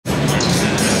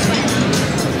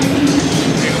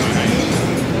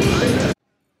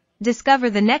Discover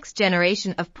the next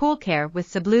generation of pool care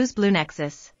with Blue's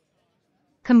BlueNexus.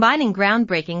 Combining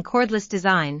groundbreaking cordless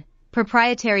design,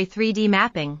 proprietary 3D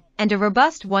mapping, and a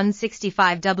robust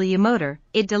 165W motor,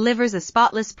 it delivers a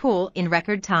spotless pool in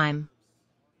record time.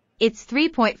 Its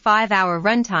 3.5-hour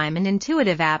runtime and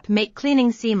intuitive app make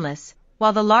cleaning seamless,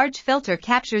 while the large filter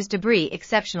captures debris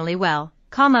exceptionally well.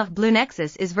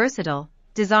 BlueNexus is versatile,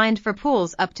 designed for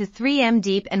pools up to 3 m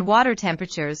deep and water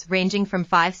temperatures ranging from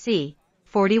 5°C,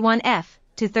 41°F,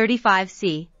 to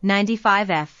 35°C,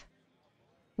 95°F.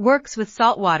 Works with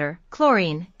saltwater,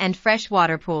 chlorine, and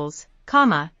freshwater pools,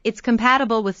 it's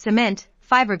compatible with cement,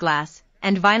 fiberglass,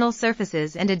 and vinyl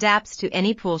surfaces and adapts to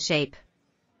any pool shape.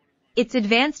 Its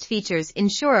advanced features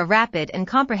ensure a rapid and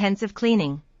comprehensive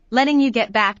cleaning, letting you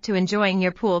get back to enjoying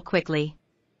your pool quickly.